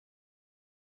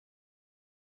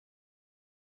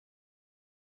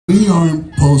We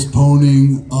aren't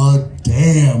postponing a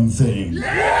damn thing. You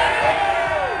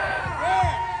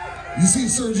see,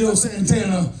 Sergio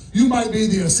Santana, you might be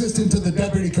the assistant to the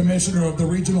deputy commissioner of the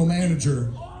regional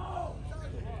manager,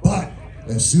 but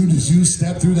as soon as you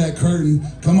step through that curtain,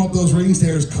 come up those ring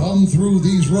stairs, come through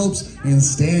these ropes, and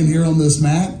stand here on this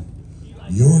mat,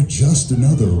 you're just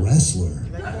another wrestler.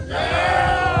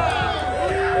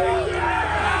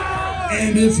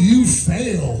 And if you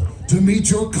fail to meet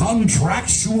your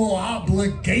contractual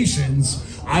obligations,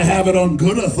 I have it on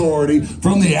good authority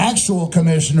from the actual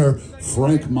commissioner,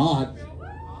 Frank Mott,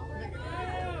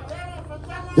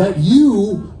 that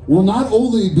you will not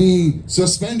only be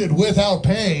suspended without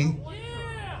pay,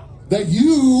 that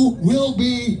you will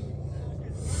be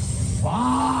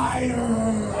fired.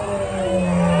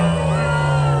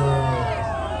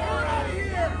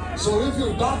 So if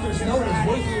your doctor's note is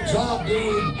worth your job,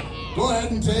 dude, go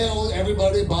ahead and tell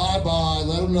everybody bye-bye.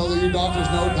 Let them know that your doctor's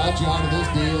note got you out of this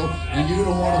deal and you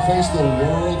don't want to face the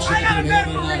world champion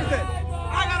every night.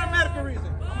 I got a medical reason.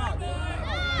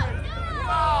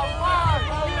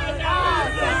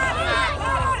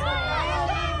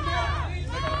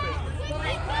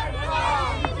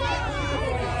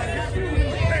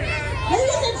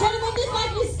 Ladies and gentlemen, this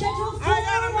might be scheduled for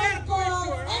one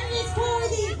fall, and it's for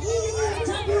the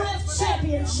EWF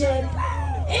Championship.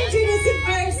 Introducing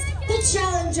first, the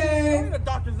challenger,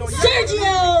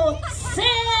 Sergio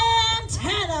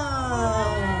Santana.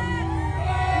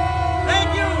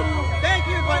 Thank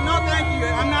you, but no thank you.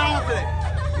 I'm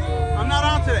not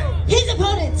on today. His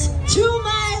opponent, to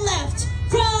my left,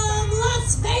 from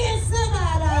Las Vegas,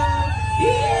 Nevada, he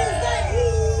is the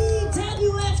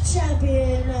EWF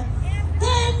champion,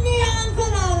 the neon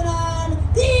phenomenon,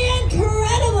 the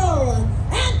incredible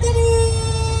Anthony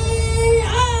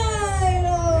Idol.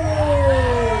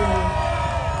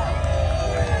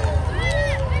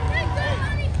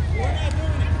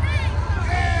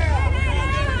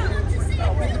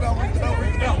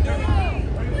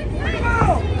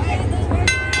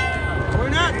 We're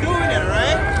not doing it,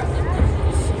 right?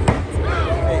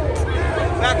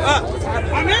 Back up.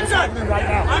 I'm injured.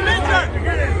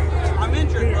 I'm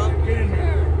injured, bro.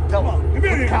 Tell him.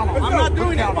 I'm not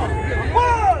doing it. 1, 2,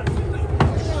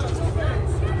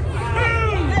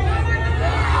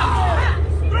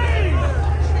 3.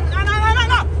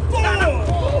 No.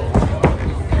 4.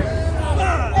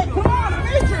 Hey, come on, I'm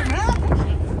injured, man.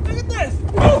 Look at this.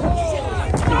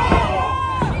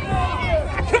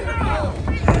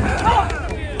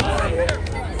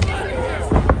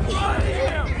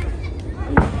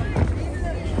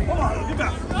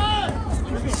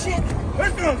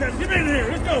 Let's go, guys. Get in here.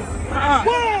 Let's go. 1,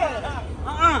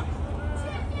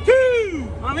 2.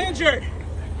 I'm injured.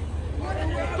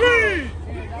 3.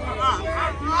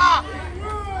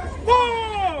 4.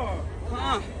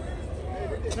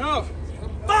 No.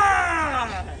 5.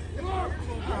 Oh,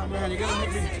 man, you gotta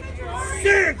make me.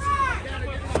 6.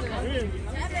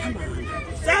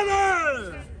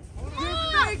 7.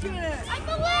 I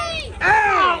believe!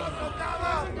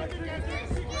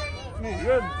 8.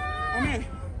 Good. I'm in.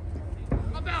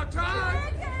 About time.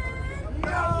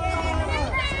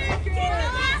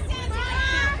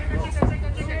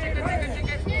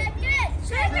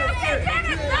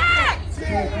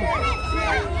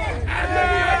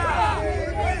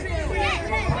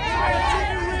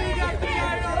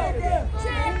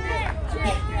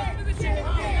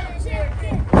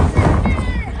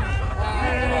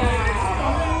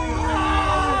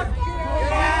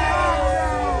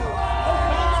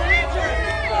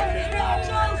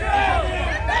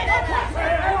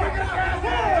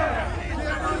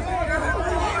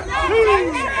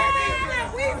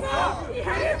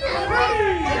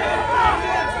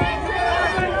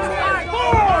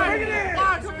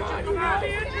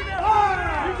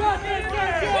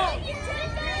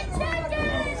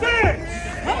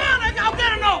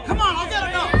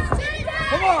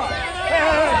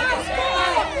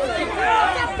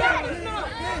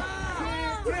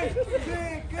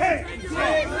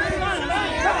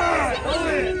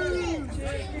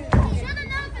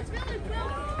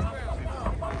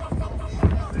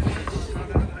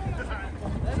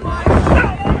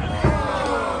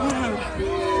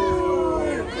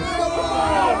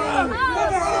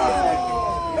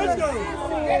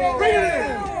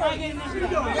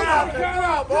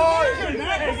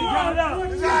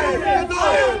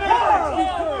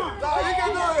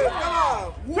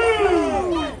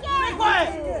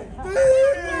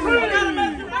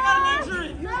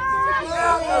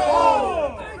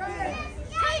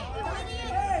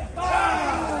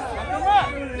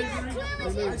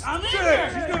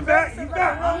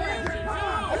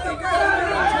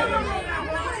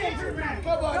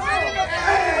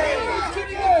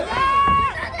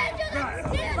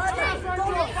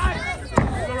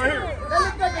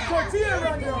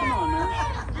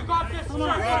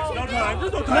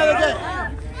 Another day.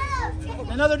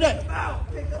 Another day.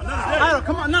 Idle,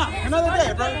 come on, nah. Another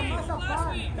day, bro.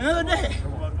 Another day.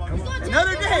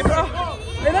 Another day, bro.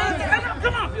 Another day.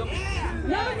 Come on.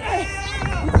 Another day.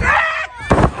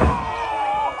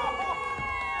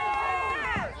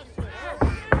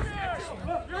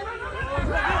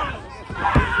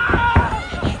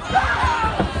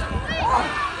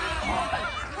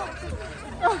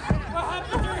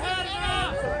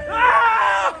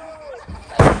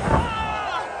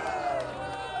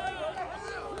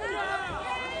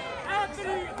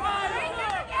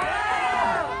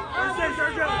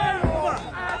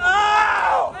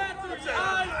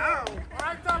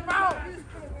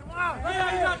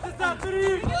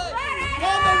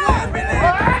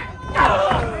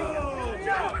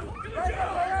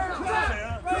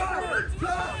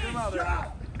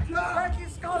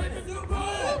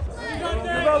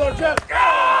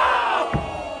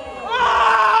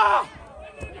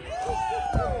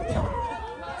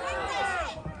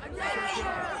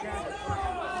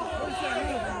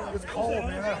 It's cold,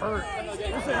 man. That hurt.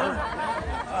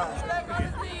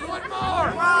 One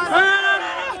more.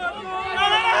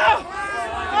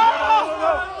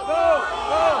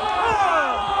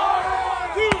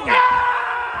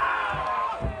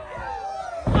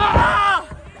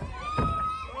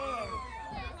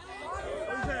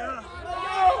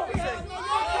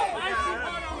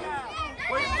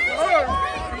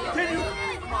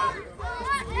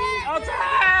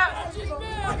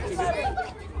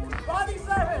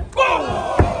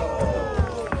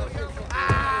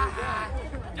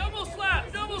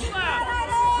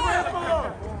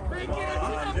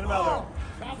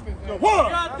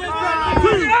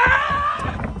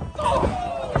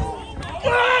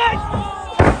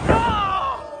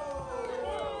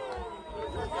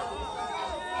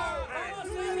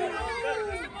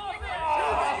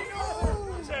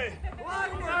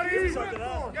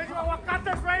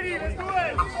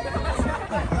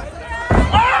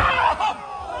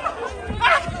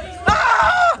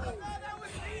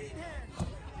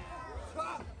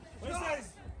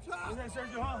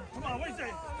 Sergio, huh? Come on, what do you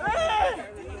say?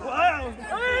 Wow!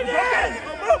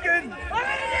 I'm broken!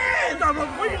 Stop, what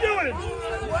are you doing?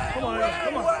 Come on,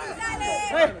 come on.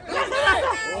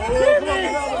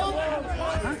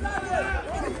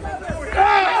 Hey!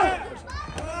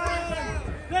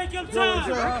 Take him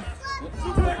time!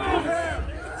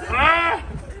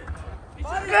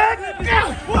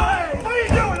 What are you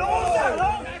doing? Almost that,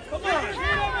 huh? Come on!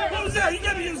 What was that? You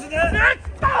can't be using that!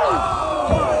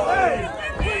 Hey!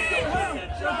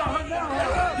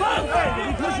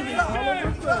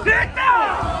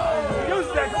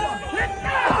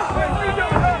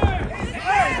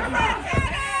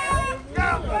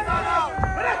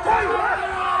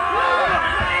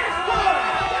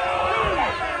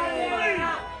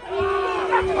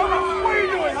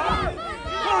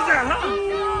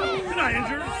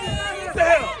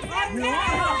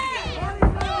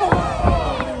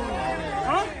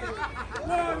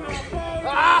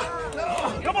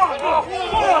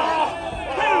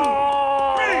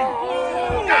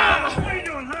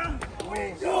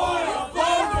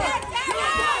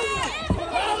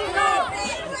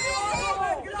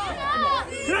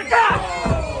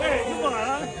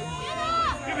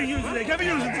 Can't be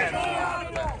using that.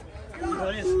 What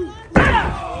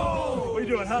are you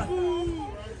doing, huh?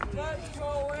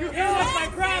 You hit us by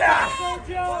crap,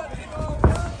 Sergio.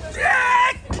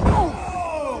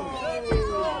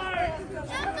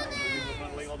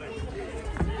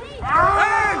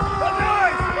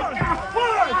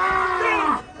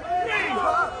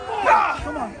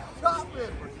 Come on. Stop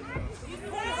it.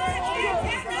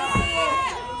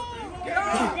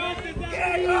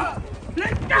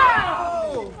 Let's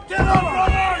go! Get up,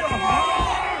 brother!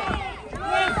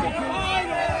 Let's go!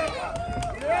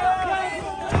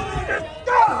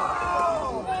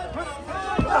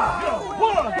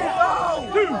 1,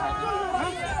 2.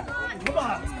 Come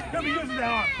on. Let me use that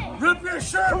arm. Rip your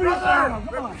shirt, brother!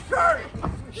 Rip your shirt!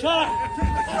 Shut up!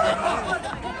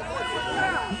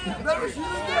 Never shoot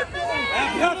again, boy!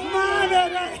 Come on,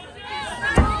 baby!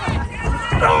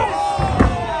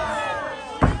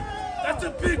 That's a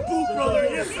big boot, brother.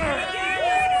 Yes, sir.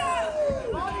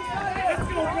 Let's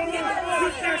go, brother.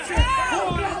 Push that shit.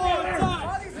 Hold on, brother.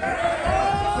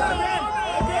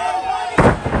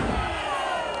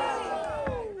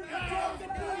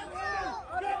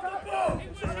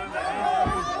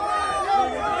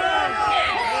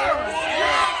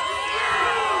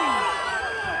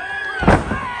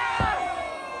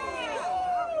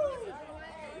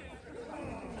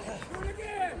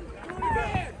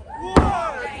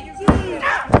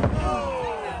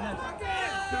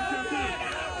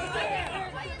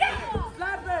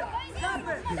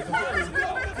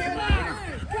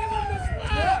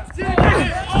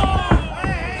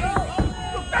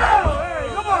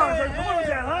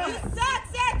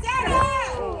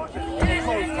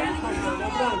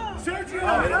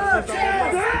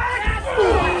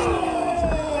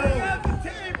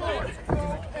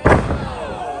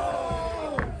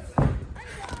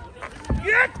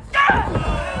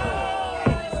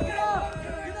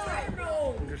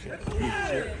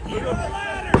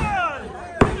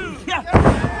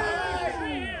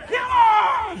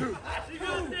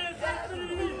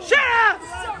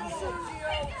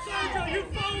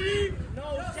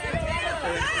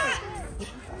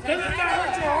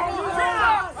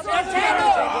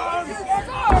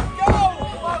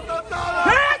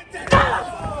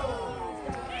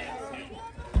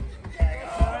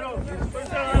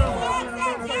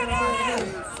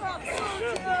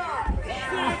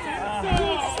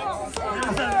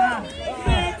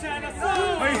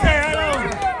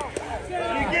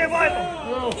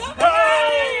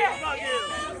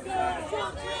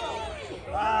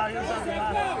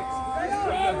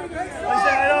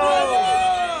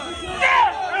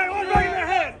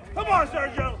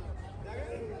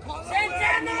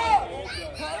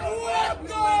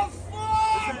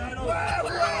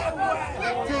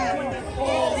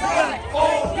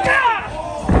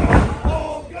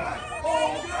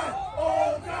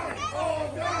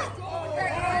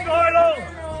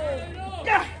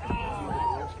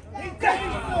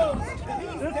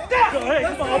 Hey,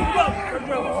 come on, open up.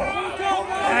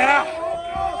 Yeah.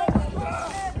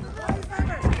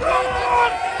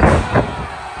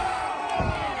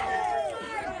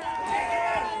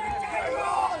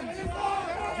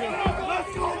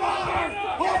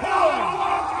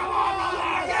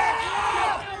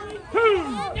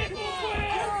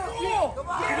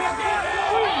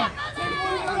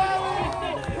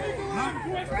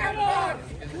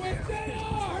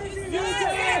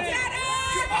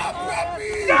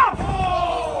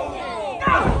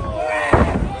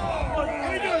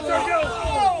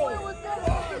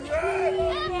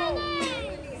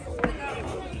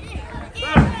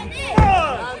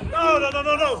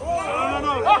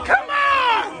 No. Oh, come on!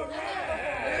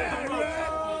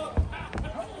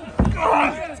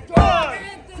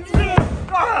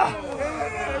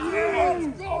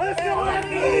 Let's go,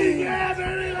 Anthony! Yeah,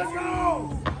 baby, let's go!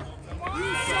 You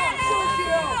suck,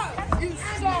 Sergio! You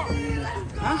suck!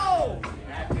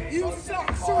 You suck,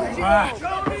 Sergio!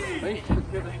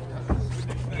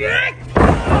 Get!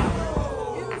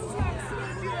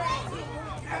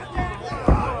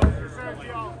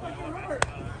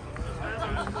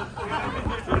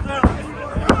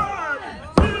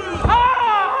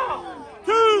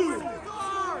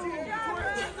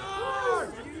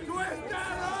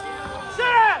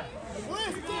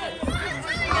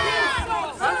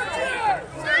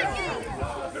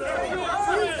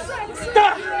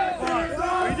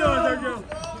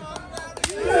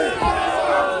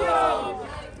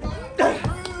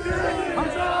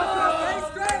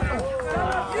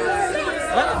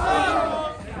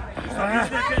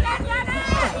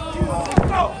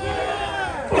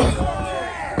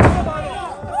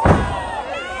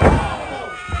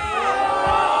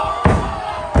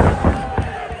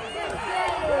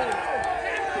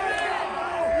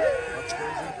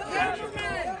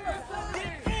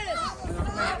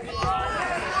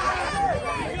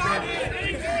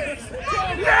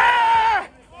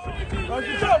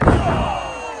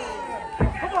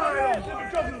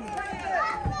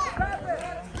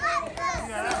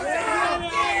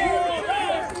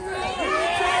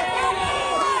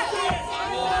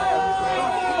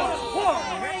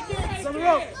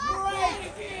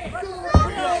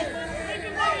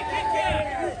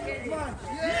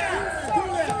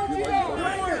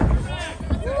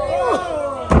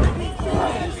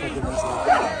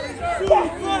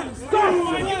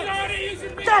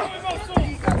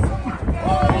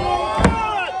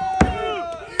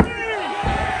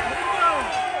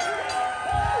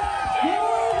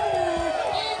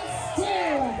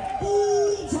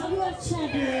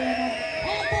 Champion.